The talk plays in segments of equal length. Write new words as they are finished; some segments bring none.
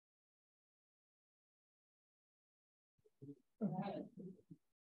All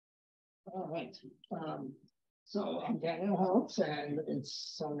right. So I'm Daniel Holtz, and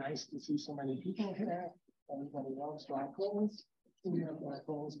it's so nice to see so many people here. Everybody knows black holes. We have black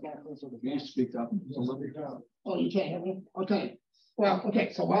holes are the best. Speak up. Oh, you can't hear me? Okay. Well,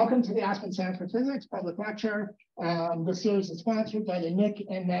 okay, so welcome to the Aspen Center for Physics public lecture. The series is sponsored by the Nick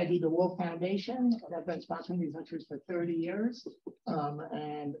and Maggie DeWolf Foundation. I've been sponsoring these lectures for 30 years.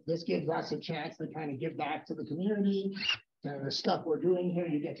 And this gives us a chance to kind of give back to the community. And the stuff we're doing here,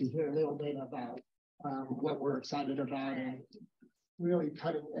 you get to hear a little bit about what we're excited about and really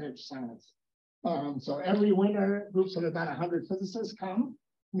cutting edge science. So every winter, groups of about 100 physicists come,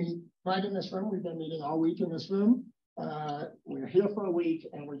 meet right in this room. We've been meeting all week in this room. We're here for a week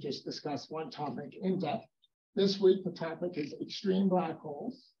and we just discuss one topic in depth. This week, the topic is extreme black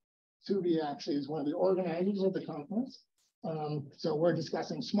holes. Suvi actually is one of the organizers of the conference. So we're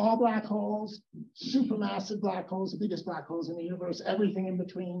discussing small black holes, supermassive black holes, the biggest black holes in the universe, everything in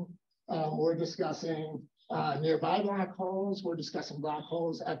between. We're discussing nearby black holes. We're discussing black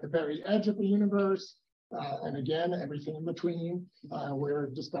holes at the very edge of the universe. And again, everything in between.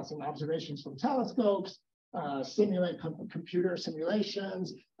 We're discussing observations from telescopes, computer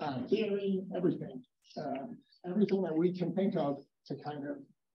simulations, theory, everything. Everything that we can think of to kind of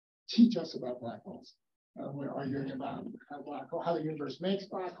teach us about black holes. We're arguing about how the universe makes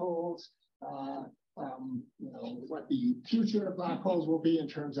black holes, what the future of black holes will be in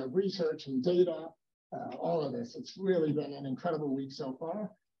terms of research and data, all of this. It's really been an incredible week so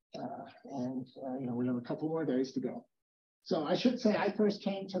far. We have a couple more days to go. So I should say I first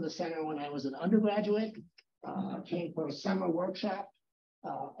came to the center when I was an undergraduate, came for a summer workshop,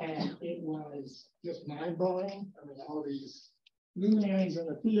 and it was just mind-blowing. I mean, all these luminaries in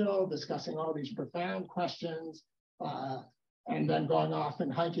the field discussing all these profound questions, and then going off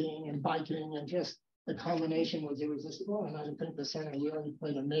and hiking and biking, and just the combination was irresistible. And I think the center really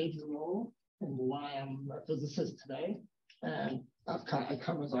played a major role in why I'm a physicist today. And I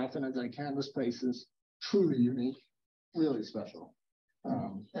come as often as I can. This place is truly unique, really special.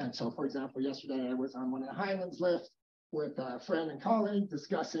 And so, for example, yesterday I was on one of the Highlands lifts with a friend and colleague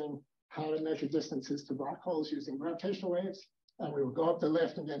discussing how to measure distances to black holes using gravitational waves. And we would go up the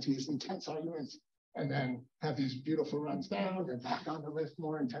lift and get to these intense arguments and then have these beautiful runs down and back on the lift,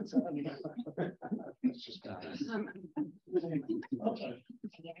 more intense. I mean, it's just badass. Okay.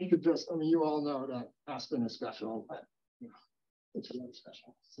 You all know that Aspen is special, but it's really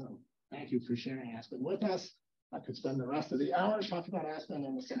special. So thank you for sharing Aspen with us. I could spend the rest of the hour talking about Aspen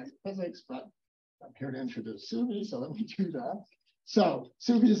and the science of physics, but I'm here to introduce Suvi, so let me do that. So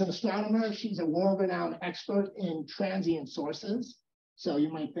Suvi is an astronomer. She's a world-renowned expert in transient sources. So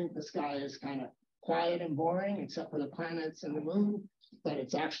you might think the sky is kind of quiet and boring, except for the planets and the moon, but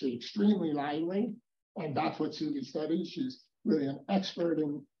it's actually extremely lively. And that's what Suvi studies. She's really an expert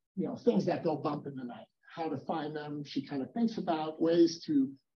in things that go bump in the night, how to find them. She kind of thinks about ways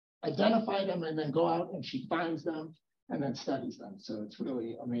to identify them and then go out and she finds them and then studies them. So it's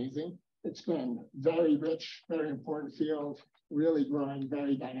really amazing. It's been very rich, very important field, really growing,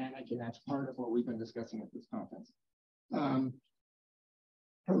 very dynamic, and that's part of what we've been discussing at this conference.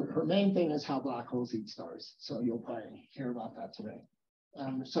 Her main thing is how black holes eat stars. So you'll probably hear about that today.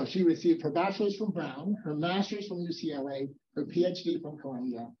 So she received her bachelor's from Brown, her master's from UCLA, her PhD from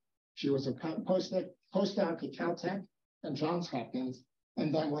Columbia. She was a postdoc at Caltech and Johns Hopkins,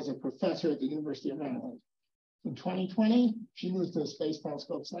 and then was a professor at the University of Maryland. In 2020, she moved to the Space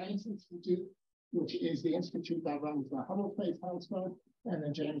Telescope Science Institute, which is the institute that runs the Hubble Space Telescope and the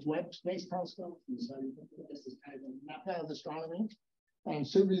James Webb Space Telescope. So this is kind of the mecca of astronomy. And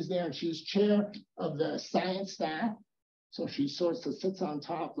Suvi's there, and she's chair of the science staff. So she sort of sits on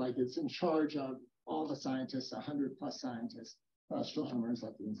top, like it's in charge of all the scientists, 100+ scientists, astronomers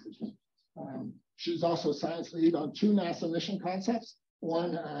at the institute. She's also science lead on 2 NASA mission concepts,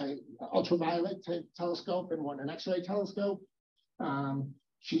 one ultraviolet telescope and one an X-ray telescope.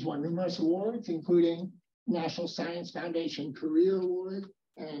 She's won numerous awards, including National Science Foundation Career Award,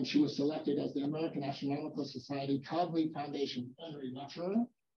 and she was selected as the American Astronomical Society Cogley Foundation Honorary Lecturer.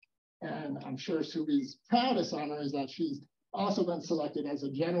 And I'm sure Suvi's proudest honor is that she's also been selected as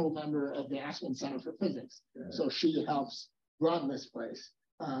a general member of the Aspen Center for Physics. Yeah. So she helps run this place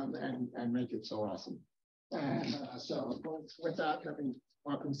and make it so awesome. And so with that, let me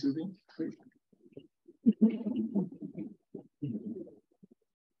welcome Suvi, please.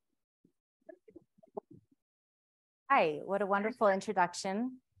 Hi, what a wonderful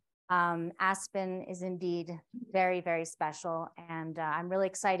introduction. Aspen is indeed very, very special. And I'm really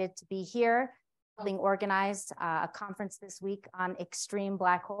excited to be here, having organized a conference this week on extreme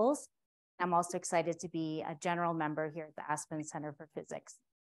black holes. I'm also excited to be a general member here at the Aspen Center for Physics.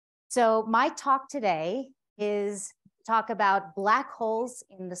 So my talk today is talk about black holes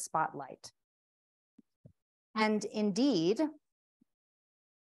in the spotlight. And indeed,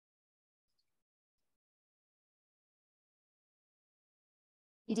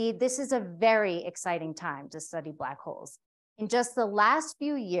 this is a very exciting time to study black holes. In just the last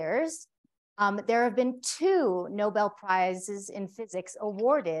few years, there have been 2 Nobel Prizes in physics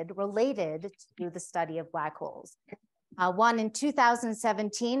awarded related to the study of black holes. One in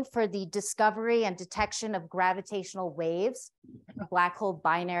 2017 for the discovery and detection of gravitational waves, black hole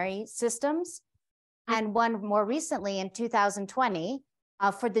binary systems, and one more recently in 2020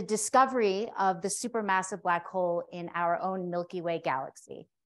 for the discovery of the supermassive black hole in our own Milky Way galaxy.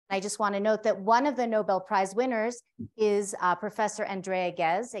 I just want to note that one of the Nobel Prize winners is Professor Andrea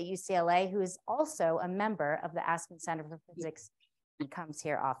Ghez at UCLA, who is also a member of the Aspen Center for Physics and comes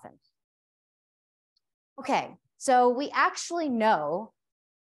here often. Okay, so we actually know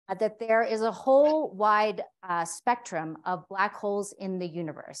that there is a whole wide spectrum of black holes in the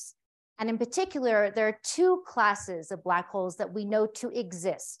universe. And in particular, there are 2 classes of black holes that we know to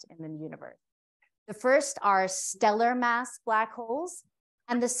exist in the universe. The first are stellar mass black holes,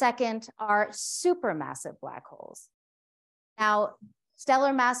 and the second are supermassive black holes. Now,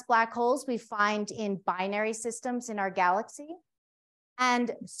 stellar mass black holes we find in binary systems in our galaxy,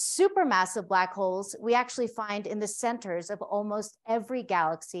 and supermassive black holes we actually find in the centers of almost every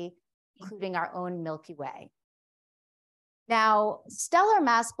galaxy, including our own Milky Way. Now, stellar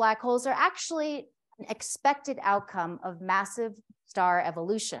mass black holes are actually an expected outcome of massive star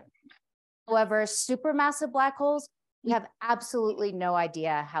evolution. However, supermassive black holes, we have absolutely no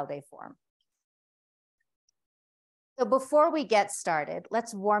idea how they form. So before we get started,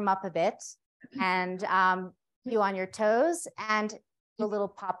 let's warm up a bit and you on your toes and do a little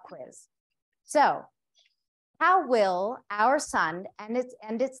pop quiz. So how will our sun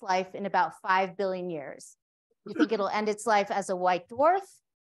end its life in about 5 billion years? You think it'll end its life as a white dwarf,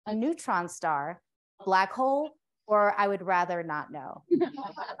 a neutron star, a black hole, or I would rather not know? You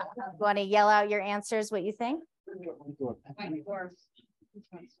want to yell out your answers, what you think?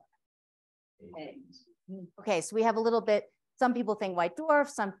 Okay, so we have a little bit, some people think white dwarf,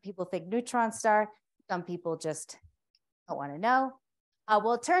 some people think neutron star, some people just don't want to know.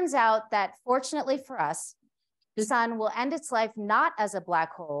 Well, it turns out that fortunately for us, the sun will end its life not as a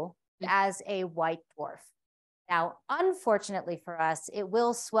black hole, but as a white dwarf. Now, unfortunately for us, it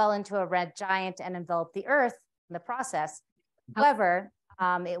will swell into a red giant and envelop the Earth in the process. However,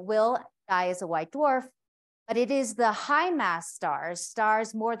 it will die as a white dwarf, but it is the high mass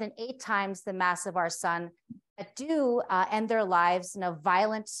stars more than 8 times the mass of our sun, that do end their lives in a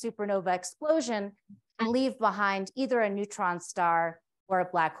violent supernova explosion and leave behind either a neutron star or a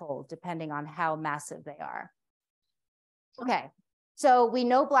black hole, depending on how massive they are. Okay, so we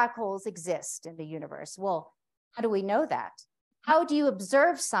know black holes exist in the universe. Well, how do we know that? How do you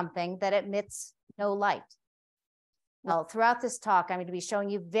observe something that emits no light? Well, throughout this talk, I'm going to be showing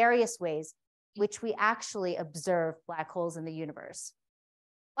you various ways which we actually observe black holes in the universe.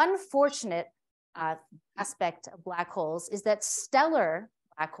 One fortunate aspect of black holes is that stellar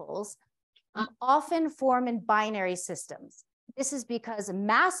black holes often form in binary systems. This is because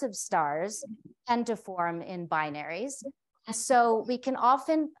massive stars tend to form in binaries. So we can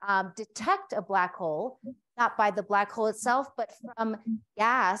often detect a black hole, not by the black hole itself, but from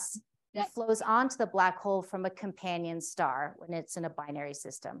gas that flows onto the black hole from a companion star when it's in a binary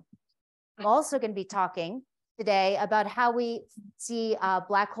system. I'm also going to be talking today about how we see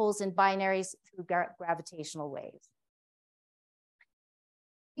black holes in binaries through gravitational waves.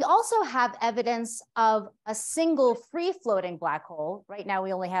 We also have evidence of a single free-floating black hole. Right now,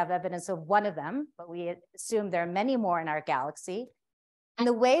 we only have evidence of one of them, but we assume there are many more in our galaxy. And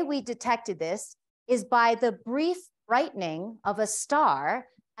the way we detected this is by the brief brightening of a star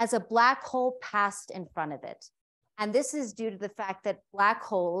as a black hole passed in front of it. And this is due to the fact that black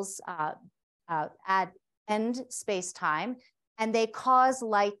holes end space-time, and they cause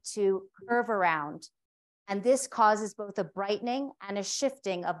light to curve around. And this causes both a brightening and a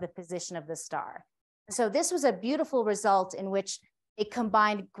shifting of the position of the star. So this was a beautiful result in which it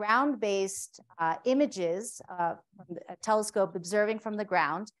combined ground-based images from a telescope observing from the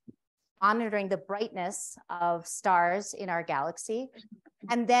ground, monitoring the brightness of stars in our galaxy.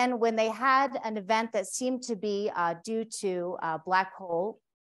 And then when they had an event that seemed to be due to a black hole,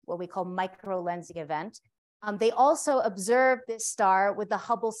 what we call microlensing event, they also observed this star with the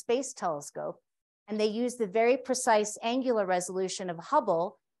Hubble Space Telescope. And they used the very precise angular resolution of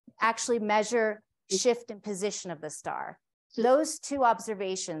Hubble to actually measure shift in position of the star. Those two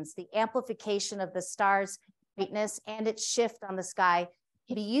observations, the amplification of the star's brightness and its shift on the sky,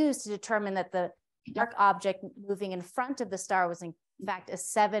 can be used to determine that the dark object moving in front of the star was in fact a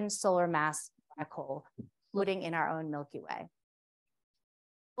 7 solar mass black hole, floating in our own Milky Way.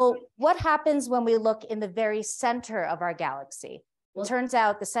 Well, what happens when we look in the very center of our galaxy? It turns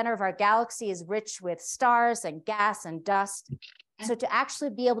out the center of our galaxy is rich with stars and gas and dust. So to actually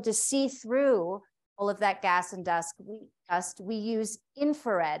be able to see through all of that gas and dust, we use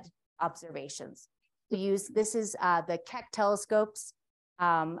infrared observations. This is the Keck telescopes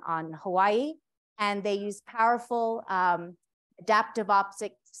on Hawaii, and they use powerful adaptive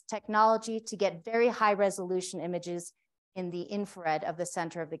optics technology to get very high resolution images in the infrared of the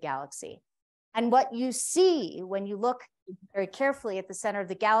center of the galaxy. And what you see when you look very carefully at the center of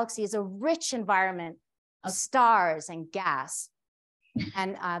the galaxy is a rich environment of stars and gas.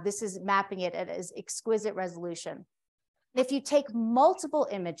 And this is mapping it at its exquisite resolution. If you take multiple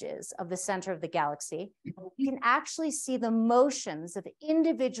images of the center of the galaxy, you can actually see the motions of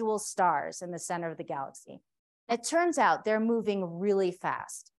individual stars in the center of the galaxy. It turns out they're moving really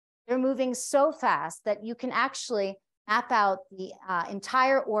fast. They're moving so fast that you can actually map out the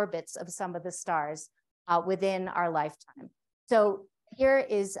entire orbits of some of the stars within our lifetime. So here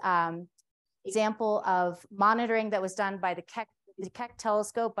is an example of monitoring that was done by the Keck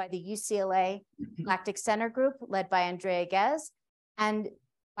telescope by the UCLA Galactic Center group led by Andrea Ghez. And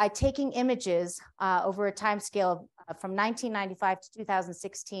by taking images over a time scale from 1995 to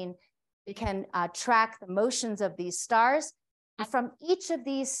 2016, we can track the motions of these stars. And from each of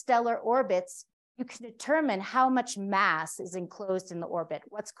these stellar orbits, you can determine how much mass is enclosed in the orbit,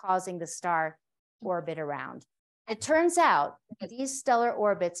 what's causing the star orbit around. It turns out that these stellar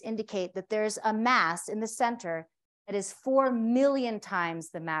orbits indicate that there's a mass in the center that is 4 million times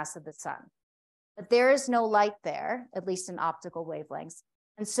the mass of the sun. But there is no light there, at least in optical wavelengths.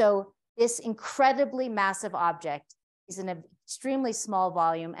 And so this incredibly massive object is in an extremely small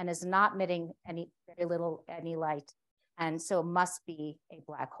volume and is not emitting very little light. And so it must be a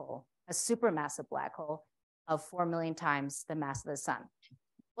black hole, a supermassive black hole of 4 million times the mass of the sun.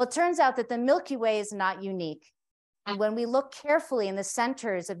 Well, it turns out that the Milky Way is not unique. And when we look carefully in the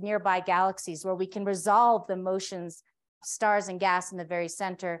centers of nearby galaxies where we can resolve the motions of stars and gas in the very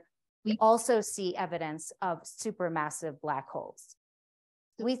center, we also see evidence of supermassive black holes.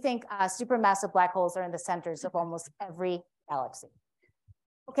 We think supermassive black holes are in the centers of almost every galaxy.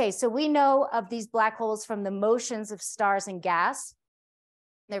 Okay, so we know of these black holes from the motions of stars and gas.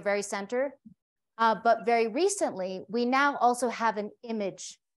 They're very center. But very recently, we now also have an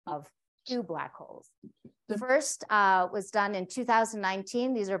image of 2 black holes. The first was done in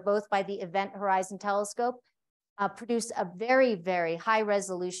 2019. These are both by the Event Horizon Telescope, produced a very, very high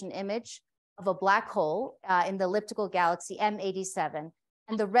resolution image of a black hole in the elliptical galaxy M87.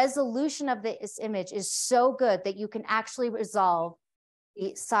 And the resolution of this image is so good that you can actually resolve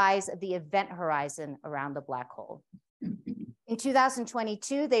the size of the event horizon around the black hole. In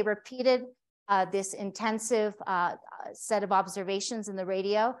 2022, they repeated this intensive set of observations in the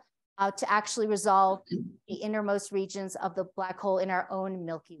radio to actually resolve the innermost regions of the black hole in our own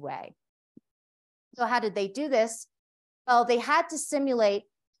Milky Way. So how did they do this? Well, they had to simulate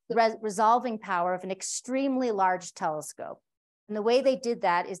the resolving power of an extremely large telescope. And the way they did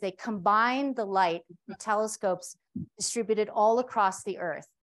that is they combined the light from telescopes distributed all across the Earth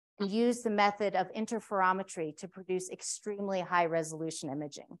and used the method of interferometry to produce extremely high resolution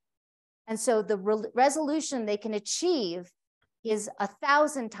imaging. And so the resolution they can achieve is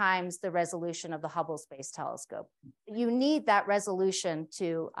 1,000 times the resolution of the Hubble Space Telescope. You need that resolution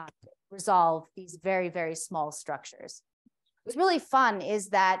to resolve these very, very small structures. What's really fun is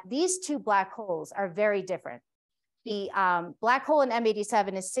that these 2 black holes are very different. The black hole in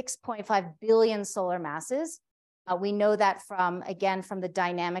M87 is 6.5 billion solar masses. We know that again, from the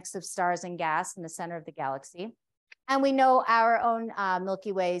dynamics of stars and gas in the center of the galaxy. And we know our own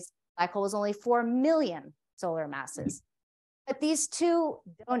Milky Way's black hole is only 4 million solar masses. But these 2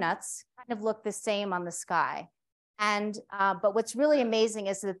 donuts kind of look the same on the sky. And but what's really amazing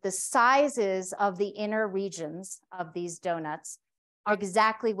is that the sizes of the inner regions of these donuts are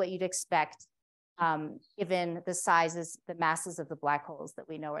exactly what you'd expect given the sizes, the masses of the black holes that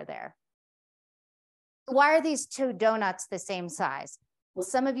we know are there. Why are these 2 donuts the same size? Well,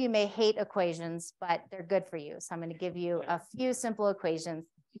 some of you may hate equations, but they're good for you. So I'm going to give you a few simple equations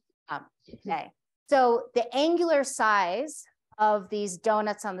today. So the angular size of these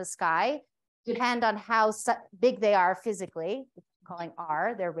donuts on the sky depend on how big they are physically, which I'm calling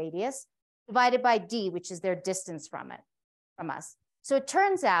r, their radius, divided by d, which is their distance from us. So it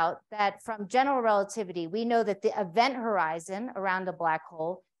turns out that from general relativity, we know that the event horizon around a black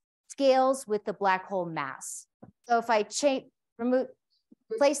hole scales with the black hole mass. So if I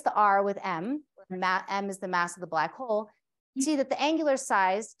replace the R with M, where M is the mass of the black hole, you see that the angular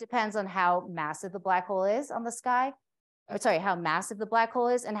size depends on how massive the black hole is on the sky, or sorry, how massive the black hole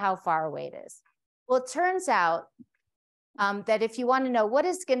is and how far away it is. Well, it turns out that if you want to know what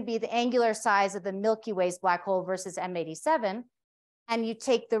is going to be the angular size of the Milky Way's black hole versus M87, and you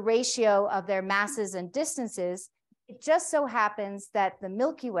take the ratio of their masses and distances, it just so happens that the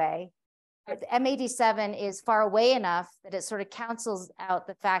Milky Way, the M87 is far away enough that it sort of cancels out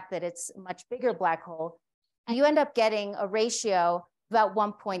the fact that it's a much bigger black hole. And you end up getting a ratio about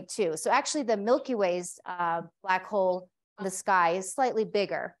 1.2. So actually the Milky Way's black hole in the sky is slightly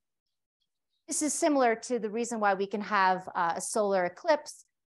bigger. This is similar to the reason why we can have a solar eclipse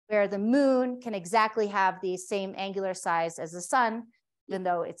where the moon can exactly have the same angular size as the sun, even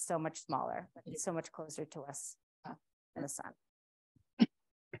though it's so much smaller, but it's so much closer to us than the sun.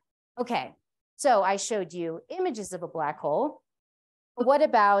 Okay, so I showed you images of a black hole. But what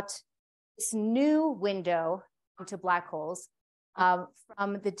about this new window into black holes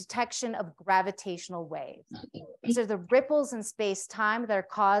from the detection of gravitational waves? These are the ripples in space-time that are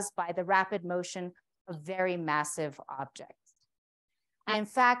caused by the rapid motion of very massive objects. And in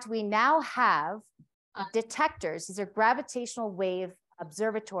fact, we now have detectors. These are gravitational wave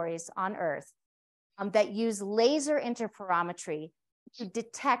observatories on Earth that use laser interferometry to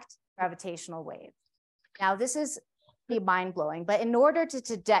detect gravitational waves. Now, this is pretty mind-blowing, but in order to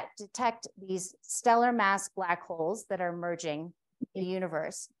detect these stellar mass black holes that are emerging in the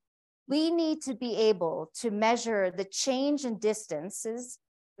universe, we need to be able to measure the change in distances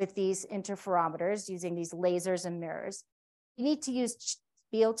with these interferometers using these lasers and mirrors. You need to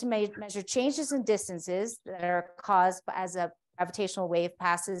be able to measure changes in distances that are caused as a gravitational wave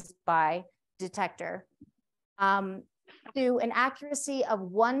passes by detector to an accuracy of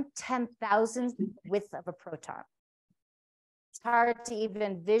 1/10,000th width of a proton. It's hard to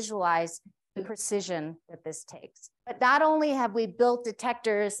even visualize the precision that this takes. But not only have we built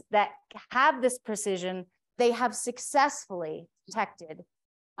detectors that have this precision, they have successfully detected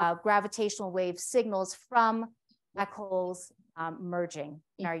gravitational wave signals from black holes merging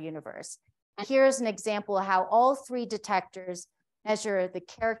in our universe. Here's an example of how all three detectors measure the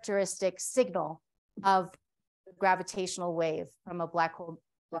characteristic signal of the gravitational wave from a black hole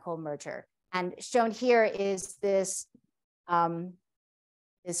merger. And shown here is this,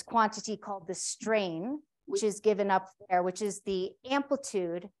 this quantity called the strain, which is given up there, which is the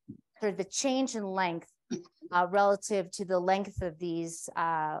amplitude, or the change in length relative to the length of these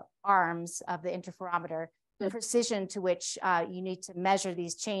arms of the interferometer, the precision to which you need to measure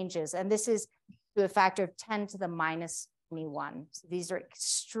these changes. And this is to a factor of 10 to the minus 21. So these are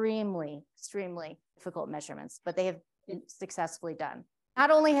extremely, extremely difficult measurements, but they have been successfully done.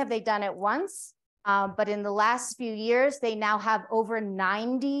 Not only have they done it once, but in the last few years, they now have over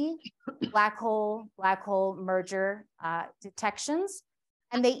 90 black hole merger detections.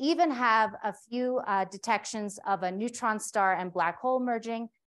 And they even have a few detections of a neutron star and black hole merging,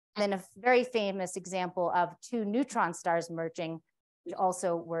 and then a very famous example of two neutron stars merging, which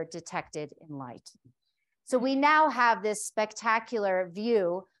also were detected in light. So we now have this spectacular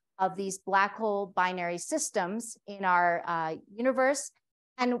view of these black hole binary systems in our universe.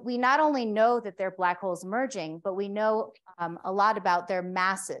 And we not only know that they're black holes merging, but we know a lot about their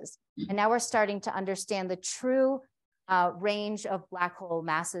masses. And now we're starting to understand the true range of black hole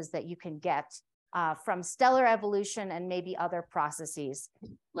masses that you can get from stellar evolution and maybe other processes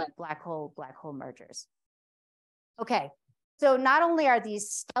like black hole mergers. Okay, so not only are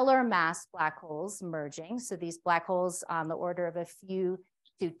these stellar mass black holes merging, so these black holes on the order of a few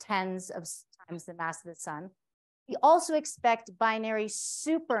to tens of times the mass of the sun, we also expect binary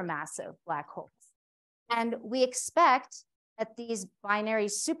supermassive black holes. And we expect that these binary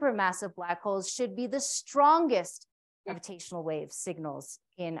supermassive black holes should be the strongest gravitational wave signals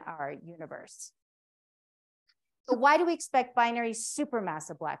in our universe. So why do we expect binary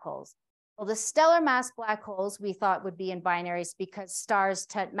supermassive black holes? Well, the stellar mass black holes we thought would be in binaries because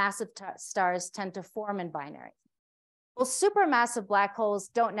massive stars tend to form in binaries. Well, supermassive black holes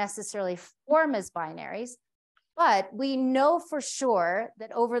don't necessarily form as binaries, but we know for sure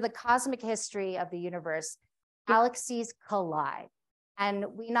that over the cosmic history of the universe, galaxies collide. And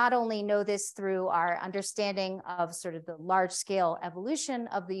we not only know this through our understanding of sort of the large scale evolution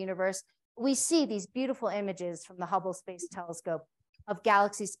of the universe, we see these beautiful images from the Hubble Space Telescope of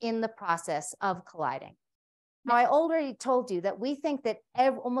galaxies in the process of colliding. Now, I already told you that we think that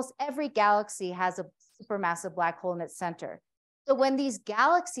almost every galaxy has a supermassive black hole in its center. So when these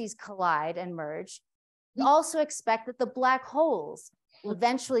galaxies collide and merge, we also expect that the black holes will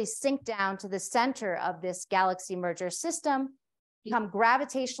eventually sink down to the center of this galaxy merger system, become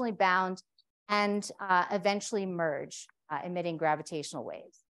gravitationally bound, and eventually merge, emitting gravitational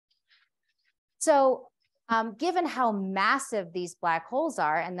waves. So given how massive these black holes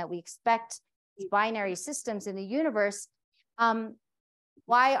are and that we expect these binary systems in the universe,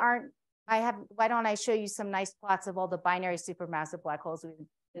 why don't I show you some nice plots of all the binary supermassive black holes we've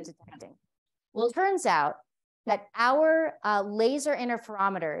been detecting? Well, it turns out that our laser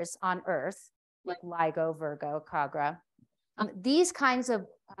interferometers on Earth, like LIGO, Virgo, CAGRA, these kinds of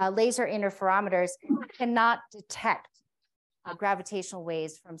laser interferometers cannot detect gravitational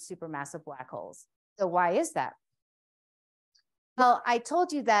waves from supermassive black holes. So why is that? Well, I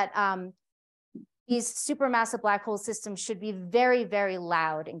told you that these supermassive black hole systems should be very, very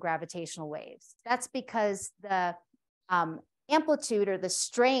loud in gravitational waves. That's because the amplitude or the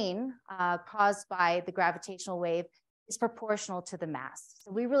strain caused by the gravitational wave is proportional to the mass.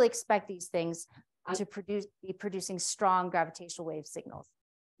 So we really expect these things to be producing strong gravitational wave signals.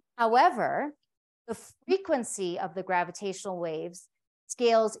 However, the frequency of the gravitational waves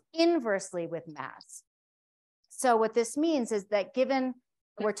scales inversely with mass. So what this means is that given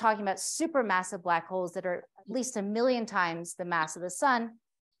we're talking about supermassive black holes that are at least 1 million times the mass of the sun,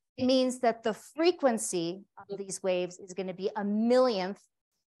 it means that the frequency of these waves is going to be 1 millionth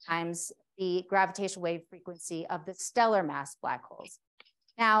times the gravitational wave frequency of the stellar mass black holes.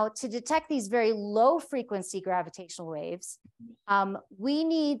 Now, to detect these very low frequency gravitational waves, we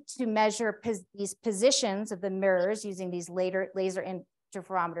need to measure these positions of the mirrors using these laser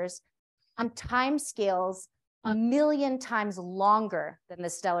interferometers on time scales 1 million times longer than the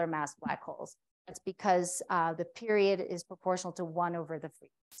stellar mass black holes. That's because the period is proportional to 1 over the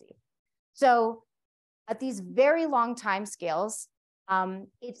frequency. So at these very long time scales,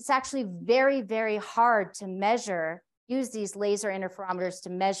 it's actually very, very hard to use these laser interferometers to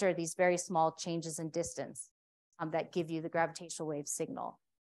measure these very small changes in distance that give you the gravitational wave signal.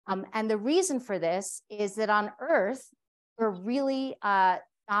 And the reason for this is that on Earth, we're really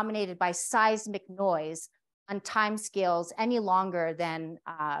dominated by seismic noise on time scales any longer than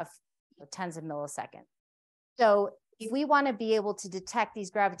tens of milliseconds. So if we want to be able to detect these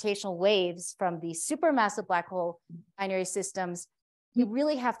gravitational waves from the supermassive black hole binary systems, we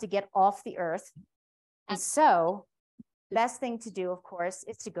really have to get off the Earth. And so the best thing to do, of course,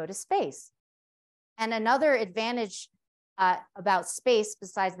 is to go to space. And another advantage about space,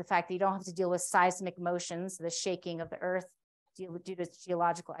 besides the fact that you don't have to deal with seismic motions, the shaking of the Earth due to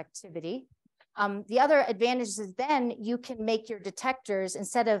geological activity, the other advantage is then you can make your detectors,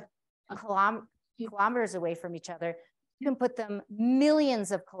 instead of kilometers away from each other, you can put them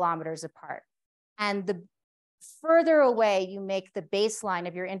millions of kilometers apart. And the further away you make the baseline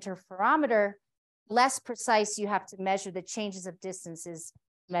of your interferometer, less precise you have to measure the changes of distances,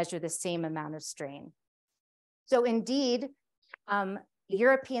 measure the same amount of strain. So indeed, the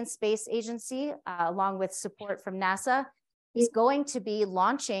European Space Agency, along with support from NASA, is going to be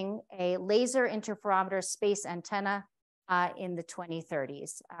launching a laser interferometer space antenna in the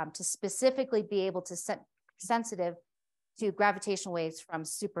 2030s to specifically be able to set sensitive to gravitational waves from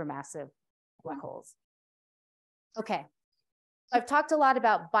supermassive black holes. Okay, so I've talked a lot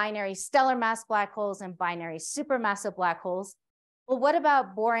about binary stellar mass black holes and binary supermassive black holes. Well, what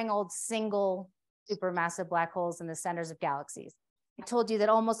about boring old single supermassive black holes in the centers of galaxies? I told you that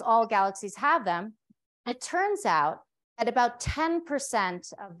almost all galaxies have them. It turns out that about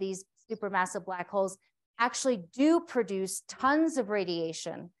 10% of these supermassive black holes actually do produce tons of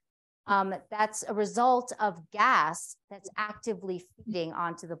radiation. That's a result of gas that's actively feeding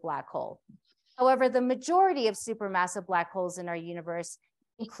onto the black hole. However, the majority of supermassive black holes in our universe,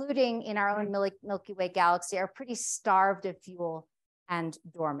 including in our own Milky Way galaxy, are pretty starved of fuel and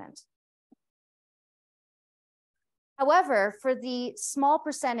dormant. However, for the small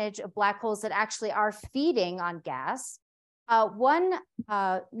percentage of black holes that actually are feeding on gas, one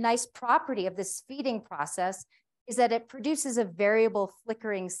nice property of this feeding process is that it produces a variable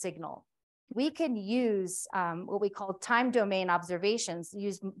flickering signal. We can use what we call time domain observations,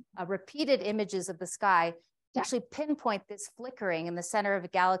 use repeated images of the sky to actually pinpoint this flickering in the center of a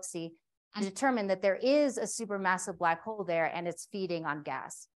galaxy and determine that there is a supermassive black hole there and it's feeding on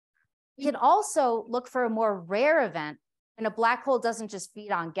gas. We can also look for a more rare event, and a black hole doesn't just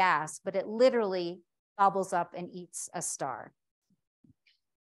feed on gas, but it literally gobbles up and eats a star.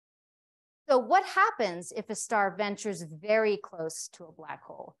 So what happens if a star ventures very close to a black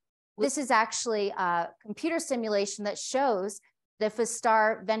hole? This is actually a computer simulation that shows that if a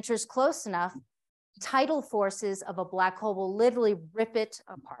star ventures close enough, tidal forces of a black hole will literally rip it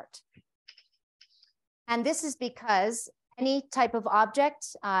apart. And this is because any type of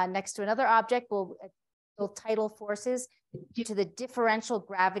object next to another object will feel tidal forces due to the differential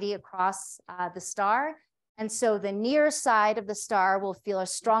gravity across the star. And so the near side of the star will feel a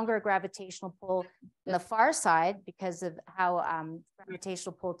stronger gravitational pull than the far side because of how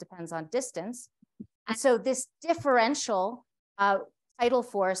gravitational pull depends on distance. And so this differential tidal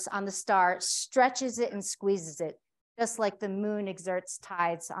force on the star stretches it and squeezes it, just like the moon exerts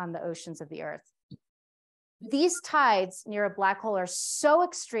tides on the oceans of the Earth. These tides near a black hole are so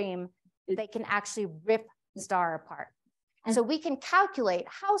extreme that they can actually rip the star apart. And so we can calculate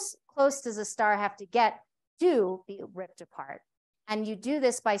how close does a star have to get to be ripped apart. And you do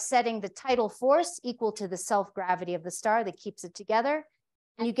this by setting the tidal force equal to the self-gravity of the star that keeps it together.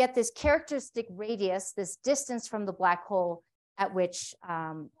 And you get this characteristic radius, this distance from the black hole at which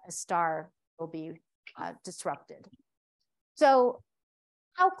a star will be disrupted. So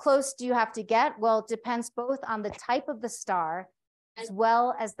how close do you have to get? Well, it depends both on the type of the star as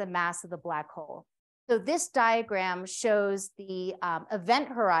well as the mass of the black hole. So this diagram shows the event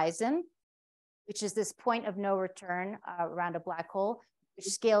horizon, which is this point of no return around a black hole, which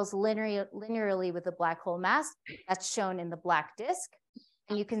scales linearly with the black hole mass. That's shown in the black disk.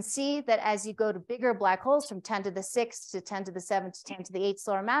 And you can see that as you go to bigger black holes from 10 to the 6 to 10 to the 7 to 10 to the 8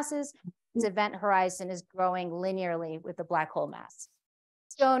 solar masses, this event horizon is growing linearly with the black hole mass.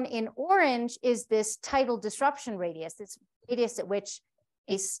 Shown in orange is this tidal disruption radius, this radius at which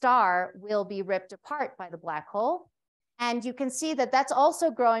a star will be ripped apart by the black hole. And you can see that that's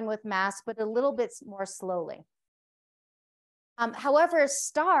also growing with mass, but a little bit more slowly. However,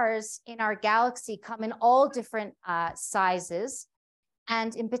 stars in our galaxy come in all different sizes.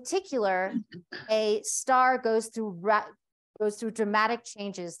 And in particular, a star goes through dramatic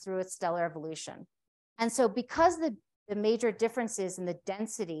changes through its stellar evolution. And so because the major differences in the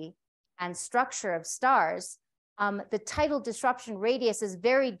density and structure of stars, the tidal disruption radius is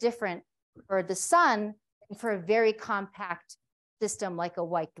very different for the sun than for a very compact system like a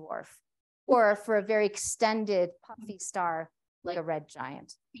white dwarf, or for a very extended puffy star like a red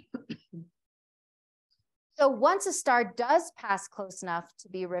giant. So once a star does pass close enough to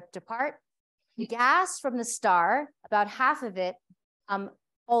be ripped apart, gas from the star, about half of it,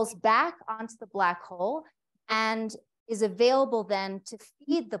 falls back onto the black hole and is available then to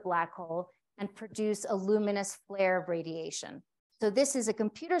feed the black hole and produce a luminous flare of radiation. So this is a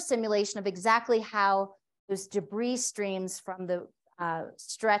computer simulation of exactly how those debris streams from the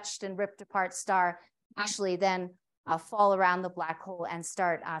stretched and ripped apart star actually then fall around the black hole and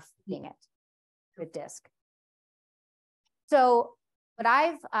start feeding it to a disk. So what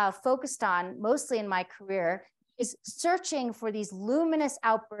I've focused on mostly in my career is searching for these luminous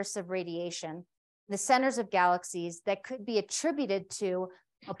outbursts of radiation in the centers of galaxies that could be attributed to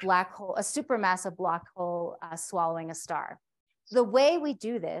a black hole, a supermassive black hole swallowing a star. The way we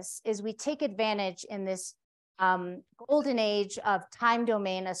do this is we take advantage in this golden age of time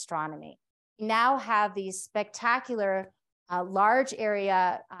domain astronomy. We now have these spectacular large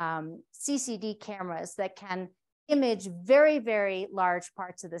area CCD cameras that can image very, very large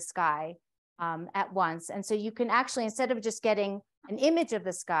parts of the sky at once. And so you can actually, instead of just getting an image of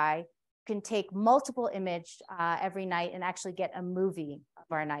the sky, you can take multiple images every night and actually get a movie of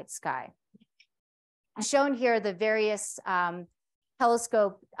our night sky. Shown here are the various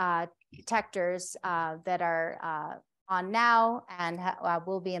telescope detectors that are on now and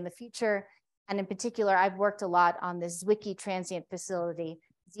will be in the future. And in particular, I've worked a lot on this Zwicky Transient Facility,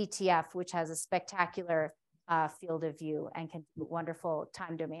 ZTF, which has a spectacular field of view and can do wonderful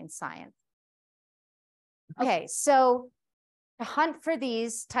time domain science. Okay, so to hunt for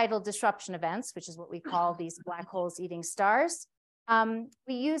these tidal disruption events, which is what we call these black holes eating stars,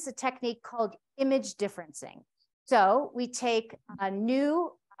 we use a technique called image differencing. So we take a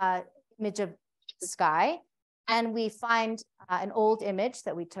new image of the sky and we find an old image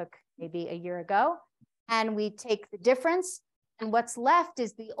that we took maybe a year ago, and we take the difference, and what's left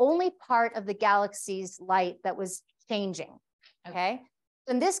is the only part of the galaxy's light that was changing, okay?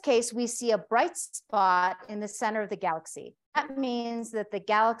 In this case, we see a bright spot in the center of the galaxy. That means that the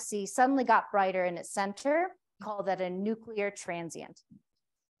galaxy suddenly got brighter in its center. We call that a nuclear transient.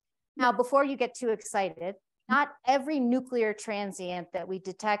 Now, before you get too excited, not every nuclear transient that we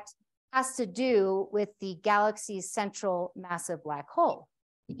detect has to do with the galaxy's central massive black hole.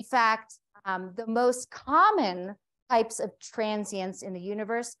 In fact, the most common types of transients in the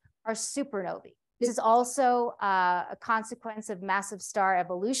universe are supernovae. This is also a consequence of massive star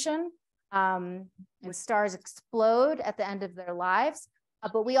evolution. When stars explode at the end of their lives,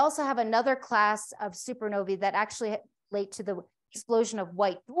 But we also have another class of supernovae that actually relate to the explosion of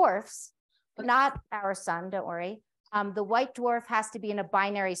white dwarfs, not our sun, don't worry. The white dwarf has to be in a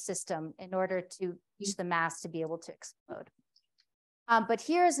binary system in order to reach the mass to be able to explode. But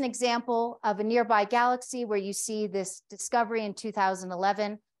here's an example of a nearby galaxy where you see this discovery in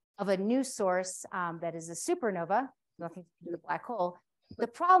 2011 of a new source that is a supernova, nothing to do with a black hole. The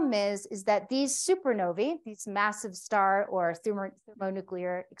problem is that these supernovae, these massive star or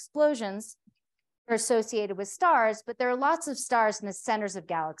thermonuclear explosions, are associated with stars, but there are lots of stars in the centers of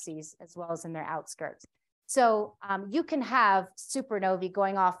galaxies as well as in their outskirts. So you can have supernovae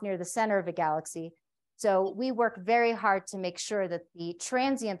going off near the center of a galaxy. So we work very hard to make sure that the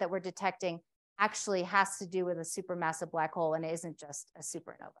transient that we're detecting actually has to do with a supermassive black hole and it isn't just a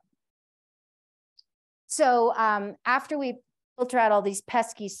supernova. So after we filter out all these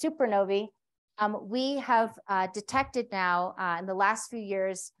pesky supernovae, we have detected now in the last few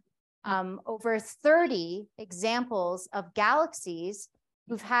years over 30 examples of galaxies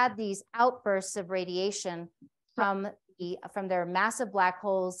who've had these outbursts of radiation from their massive black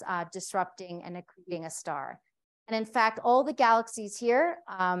holes disrupting and accreting a star. And in fact, all the galaxies here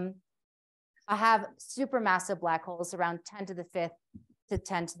have supermassive black holes around 10 to the 5th to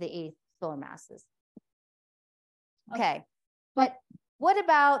 10 to the 8th solar masses. Okay, but what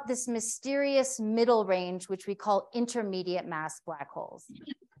about this mysterious middle range, which we call intermediate mass black holes?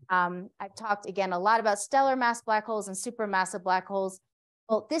 I've talked again a lot about stellar mass black holes and supermassive black holes.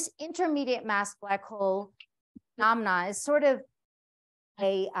 Well, this intermediate mass black hole phenomena is sort of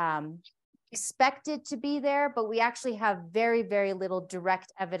expected to be there, but we actually have very, very little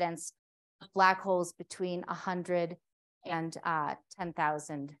direct evidence of black holes between 100 and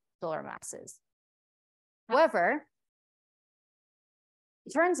 10,000 solar masses. However,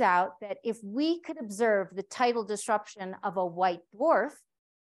 it turns out that if we could observe the tidal disruption of a white dwarf,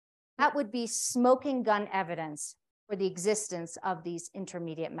 that would be smoking gun evidence for the existence of these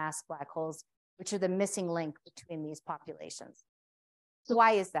intermediate mass black holes, which are the missing link between these populations. So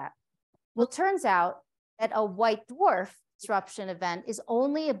why is that? Well, it turns out that a white dwarf disruption event is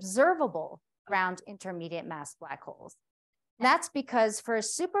only observable around intermediate mass black holes. And that's because for a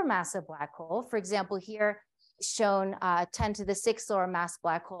supermassive black hole, for example, here shown 10 to the 6th solar mass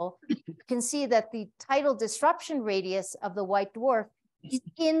black hole, you can see that the tidal disruption radius of the white dwarf is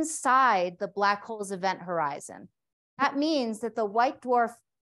inside the black hole's event horizon. That means that the white dwarf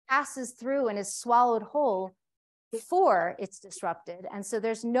passes through and is swallowed whole before it's disrupted. And so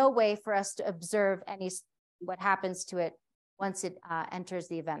there's no way for us to observe what happens to it once it enters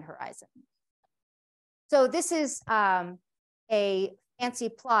the event horizon. So this is a fancy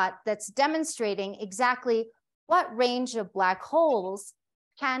plot that's demonstrating exactly what range of black holes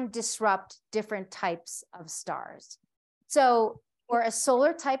can disrupt different types of stars. So for a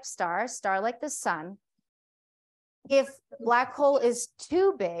solar type star like the sun, if the black hole is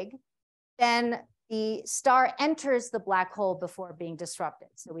too big, then the star enters the black hole before being disrupted,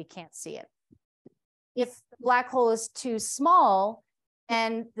 so we can't see it. If the black hole is too small,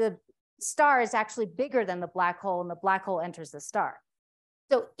 then the star is actually bigger than the black hole, and the black hole enters the star.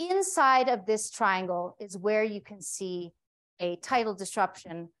 So inside of this triangle is where you can see a tidal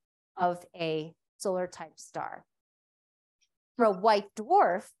disruption of a solar type star. For a white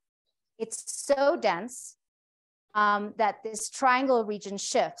dwarf, it's so dense that this triangle region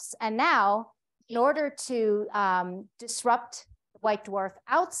shifts. And now, in order to disrupt the white dwarf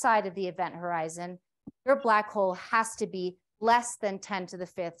outside of the event horizon, your black hole has to be less than 10 to the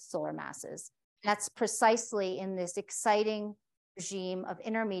 5th solar masses. That's precisely in this exciting regime of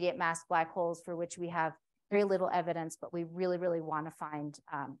intermediate mass black holes for which we have very little evidence, but we really, really want to find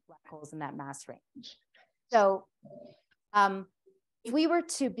black holes in that mass range. So if we were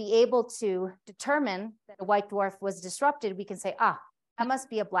to be able to determine that a white dwarf was disrupted, we can say, that must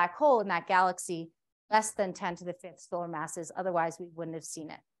be a black hole in that galaxy less than 10 to the 5th solar masses. Otherwise, we wouldn't have seen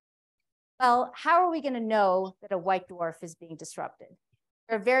it. Well, how are we going to know that a white dwarf is being disrupted?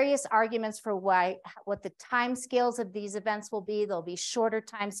 There are various arguments for what the time scales of these events will be. There'll be shorter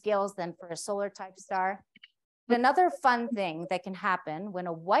time scales than for a solar type star. But another fun thing that can happen when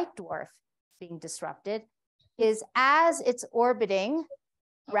a white dwarf is being disrupted is as it's orbiting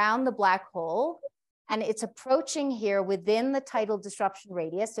around the black hole and it's approaching here within the tidal disruption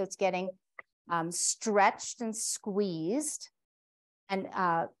radius, so it's getting stretched and squeezed and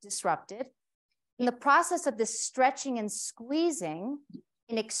disrupted. In the process of this stretching and squeezing,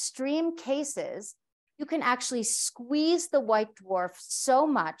 in extreme cases, you can actually squeeze the white dwarf so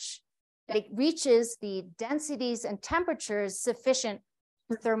much that it reaches the densities and temperatures sufficient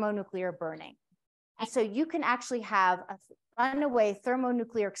for thermonuclear burning. And so you can actually have runaway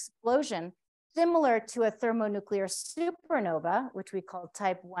thermonuclear explosion, similar to a thermonuclear supernova, which we call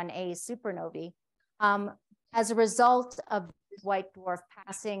type 1a supernovae, as a result of white dwarf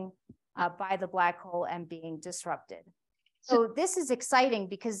passing by the black hole and being disrupted. So this is exciting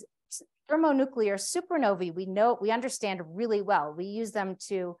because thermonuclear supernovae, we understand really well. We use them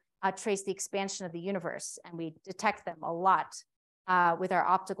to trace the expansion of the universe, and we detect them a lot with our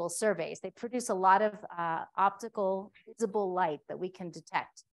optical surveys. They produce a lot of optical visible light that we can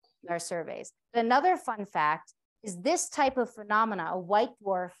detect in our surveys. But another fun fact is this type of phenomena, a white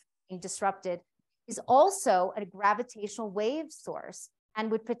dwarf being disrupted, is also a gravitational wave source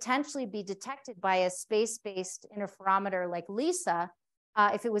and would potentially be detected by a space-based interferometer like LISA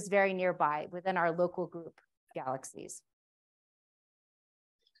if it was very nearby within our local group of galaxies.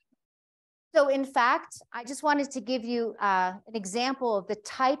 So in fact, I just wanted to give you an example of the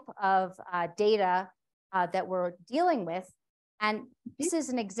type of data that we're dealing with. And this is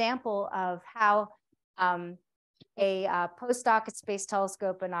an example of how a postdoc at Space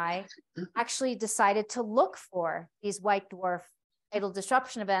Telescope and I actually decided to look for these white dwarf tidal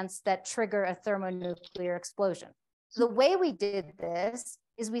disruption events that trigger a thermonuclear explosion. So the way we did this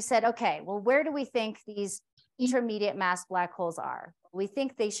is we said, okay, well, where do we think these intermediate mass black holes are? We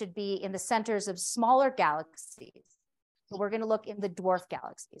think they should be in the centers of smaller galaxies. So we're going to look in the dwarf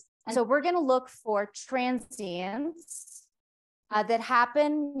galaxies. So we're going to look for transients that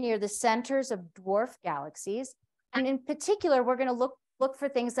happen near the centers of dwarf galaxies. And in particular, we're going to look for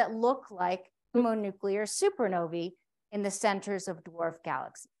things that look like thermonuclear supernovae in the centers of dwarf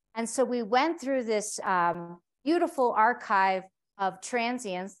galaxies. And so we went through this beautiful archive of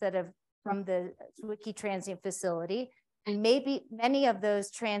transients that have from the Zwicky Transient Facility. And maybe many of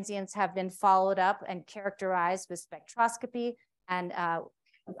those transients have been followed up and characterized with spectroscopy and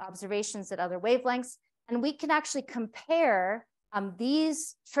observations at other wavelengths. And we can actually compare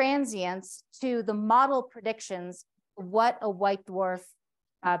these transients to the model predictions of what a white dwarf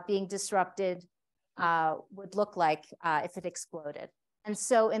being disrupted would look like if it exploded. And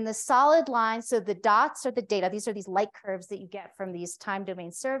so in the solid line, so the dots are the data. These are these light curves that you get from these time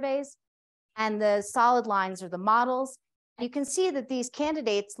domain surveys. And the solid lines are the models. You can see that these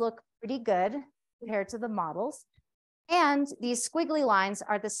candidates look pretty good compared to the models. And these squiggly lines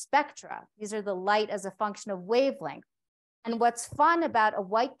are the spectra. These are the light as a function of wavelength. And what's fun about a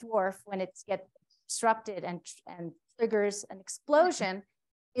white dwarf when it gets disrupted and triggers an explosion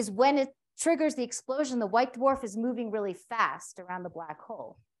is when it triggers the explosion, the white dwarf is moving really fast around the black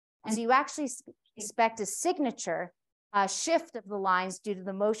hole. And so you actually expect a signature shift of the lines due to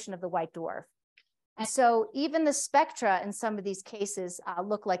the motion of the white dwarf. And so even the spectra in some of these cases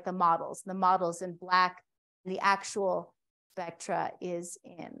look like the models. The models in black, the actual spectra is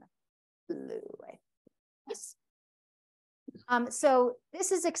in blue. Yes. So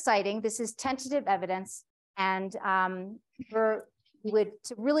this is exciting. This is tentative evidence. And to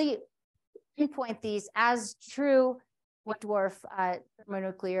really pinpoint these as true white dwarf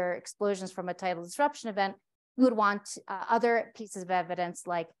thermonuclear explosions from a tidal disruption event, we would want other pieces of evidence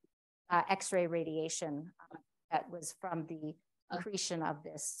like X-ray radiation that was from the accretion of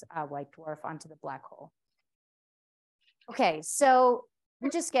this white dwarf onto the black hole. Okay, so we're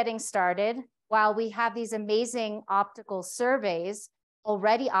just getting started. While we have these amazing optical surveys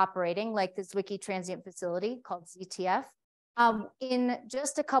already operating, like the Zwicky Transient Facility called ZTF, in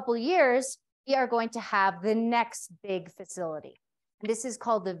just a couple of years, we are going to have the next big facility. This is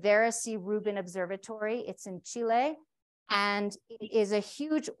called the Vera C. Rubin Observatory. It's in Chile, and it is a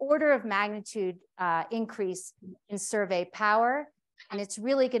huge order of magnitude increase in survey power. And it's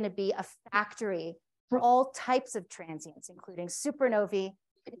really going to be a factory for all types of transients, including supernovae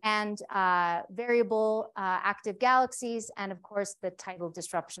and variable active galaxies, and of course, the tidal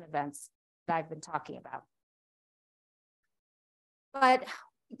disruption events that I've been talking about. But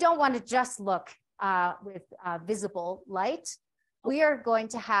we don't want to just look with visible light. We are going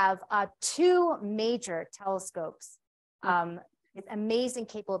to have two major telescopes with amazing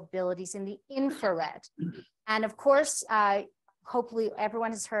capabilities in the infrared. And of course, hopefully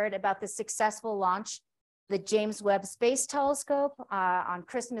everyone has heard about the successful launch the James Webb Space Telescope on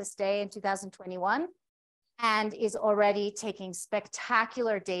Christmas Day in 2021, and is already taking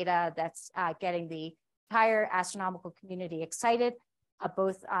spectacular data that's getting the entire astronomical community excited,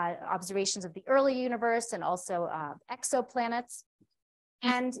 both observations of the early universe and also exoplanets.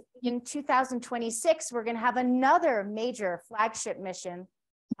 And in 2026, we're going to have another major flagship mission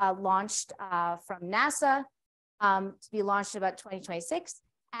launched from NASA to be launched about 2026.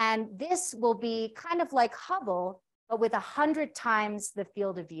 And this will be kind of like Hubble, but with 100 times the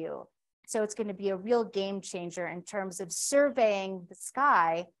field of view. so it's going to be a real game changer in terms of surveying the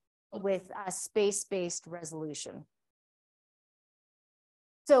sky with a space-based resolution.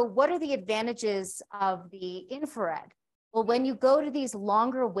 So what are the advantages of the infrared? Well, when you go to these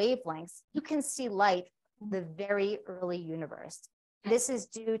longer wavelengths, you can see light from the very early universe. This is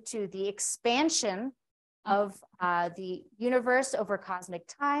due to the expansion of the universe over cosmic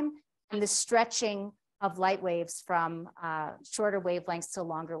time and the stretching of light waves from shorter wavelengths to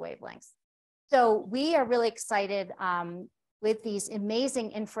longer wavelengths. So we are really excited with these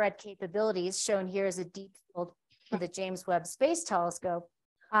amazing infrared capabilities shown here as a deep field for the James Webb Space Telescope.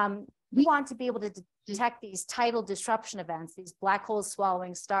 We want to be able to detect these tidal disruption events, these black holes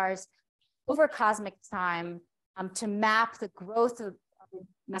swallowing stars over cosmic time to map the growth of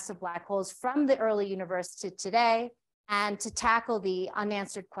massive black holes from the early universe to today and to tackle the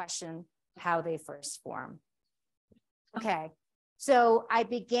unanswered question, how they first form. Okay, so I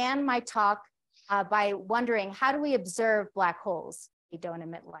began my talk by wondering, how do we observe black holes? They don't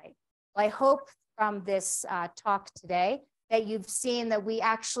emit light. Well, I hope from this talk today that you've seen that we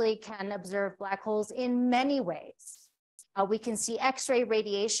actually can observe black holes in many ways. We can see X-ray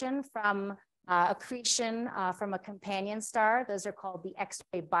radiation from accretion from a companion star. Those are called the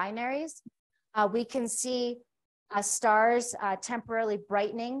X-ray binaries. We can see stars temporarily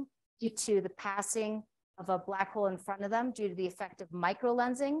brightening due to the passing of a black hole in front of them due to the effect of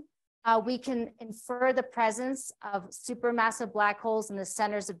microlensing. We can infer the presence of supermassive black holes in the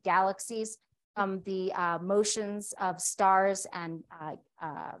centers of galaxies from the motions of stars and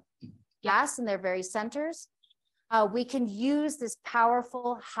gas in their very centers. We can use this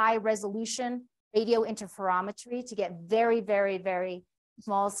powerful high resolution radio interferometry to get very, very, very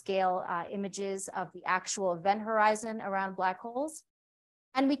small scale images of the actual event horizon around black holes.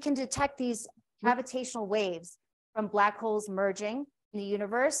 And we can detect these gravitational waves from black holes merging in the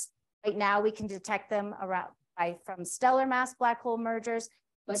universe. Right now, we can detect them from stellar mass black hole mergers,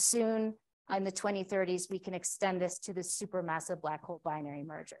 but soon in the 2030s, we can extend this to the supermassive black hole binary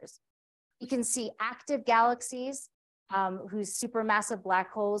mergers. You can see active galaxies whose supermassive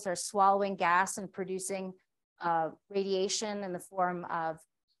black holes are swallowing gas and producing radiation in the form of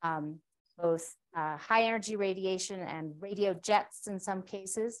both high energy radiation and radio jets in some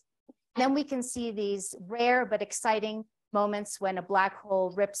cases. Then we can see these rare but exciting moments when a black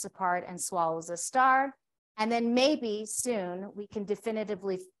hole rips apart and swallows a star. And then maybe soon we can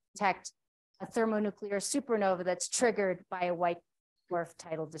definitively detect a thermonuclear supernova that's triggered by a white dwarf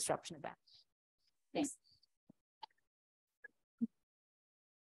tidal disruption event. Thanks.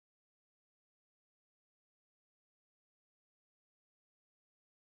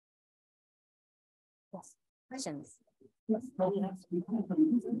 Yes, questions? Yes.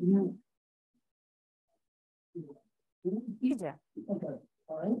 You do. Okay,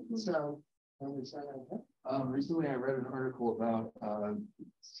 all right, so. Recently, I read an article about,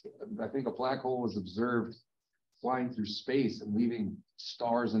 I think a black hole was observed flying through space and leaving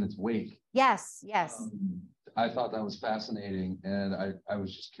stars in its wake. Yes, yes. I thought that was fascinating, and I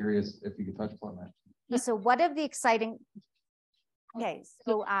was just curious if you could touch upon that. So what of the exciting, okay,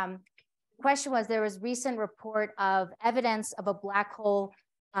 so the question was, there was recent report of evidence of a black hole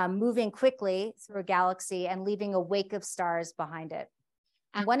moving quickly through a galaxy and leaving a wake of stars behind it.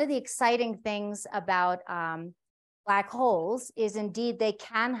 And one of the exciting things about black holes is indeed they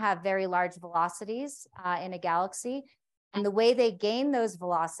can have very large velocities in a galaxy. And the way they gain those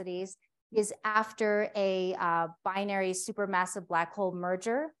velocities is after a binary supermassive black hole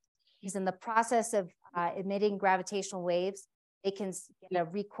merger. Is in the process of emitting gravitational waves, they can get a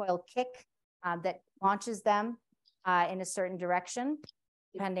recoil kick that launches them in a certain direction,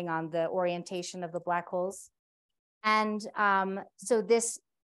 depending on the orientation of the black holes. And so this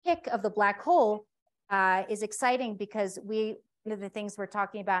kick of the black hole is exciting because one of the things we're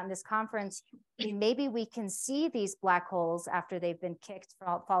talking about in this conference, maybe we can see these black holes after they've been kicked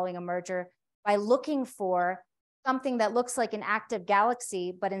following a merger by looking for something that looks like an active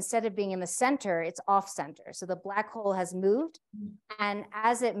galaxy, but instead of being in the center, it's off center. So the black hole has moved, and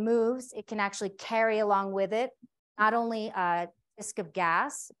as it moves, it can actually carry along with it not only a disk of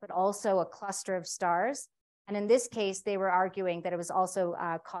gas, but also a cluster of stars. And in this case, they were arguing that it was also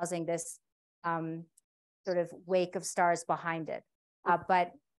causing this sort of wake of stars behind it.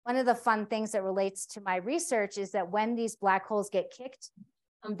 But one of the fun things that relates to my research is that when these black holes get kicked,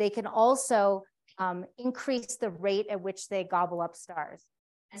 they can also increase the rate at which they gobble up stars.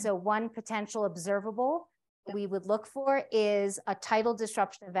 So one potential observable we would look for is a tidal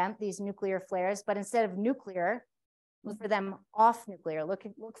disruption event, these nuclear flares, but instead of nuclear, look for them off nuclear. Look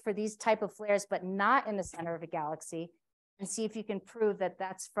for these type of flares, but not in the center of a galaxy, and see if you can prove that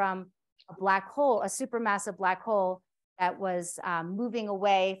that's from a black hole, a supermassive black hole that was moving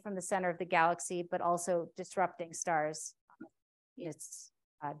away from the center of the galaxy, but also disrupting stars in its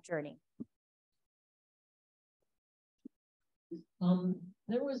journey.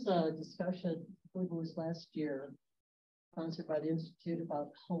 There was a discussion, I believe it was last year, sponsored by the Institute, about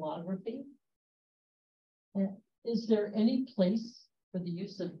holography. Is there any place for the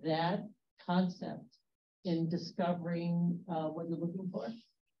use of that concept in discovering what you're looking for?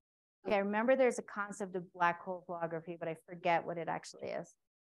 Okay, I remember there's a concept of black hole holography, but I forget what it actually is.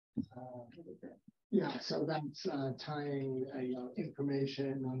 Yeah, so that's tying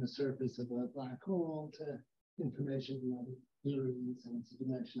information on the surface of a black hole to information on theories and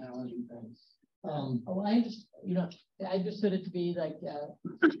dimensionality things. Oh, I understood it to be like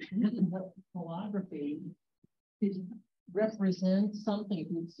holography. It represents something.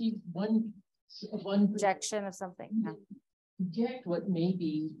 If you see one Projection of something. Yeah. project what may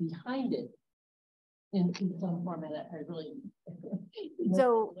be behind it in some format. I really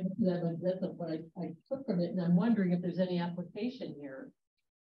So that's what I took from it, and I'm wondering if there's any application here.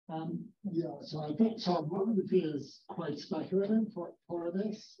 Yeah, so I think holography is quite speculative for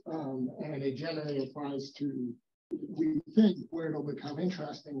this, and it generally applies to. We think where it'll become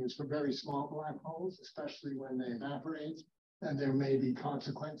interesting is for very small black holes, especially when they evaporate, and there may be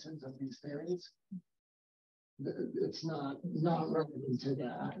consequences of these theories. It's not relevant to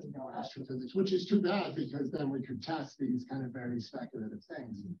that, astrophysics, which is too bad because then we could test these kind of very speculative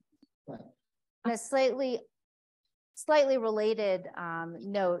things. But on a slightly related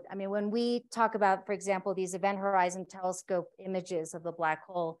note, I mean, when we talk about, for example, these Event Horizon Telescope images of the black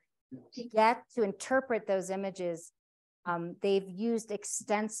hole, to interpret those images, they've used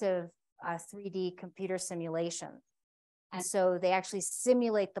extensive 3D computer simulations. And so they actually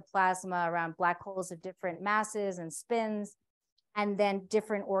simulate the plasma around black holes of different masses and spins, and then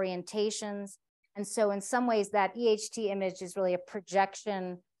different orientations. And so in some ways that EHT image is really a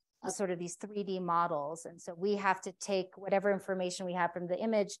projection of sort of these 3D models. And so we have to take whatever information we have from the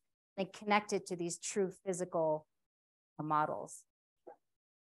image and connect it to these true physical models.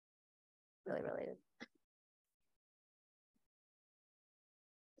 Really related.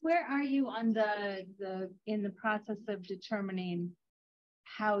 Where are you on in the process of determining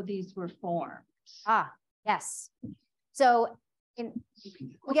how these were formed? Ah, yes. So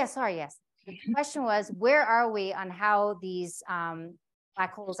yes. The question was, where are we on how these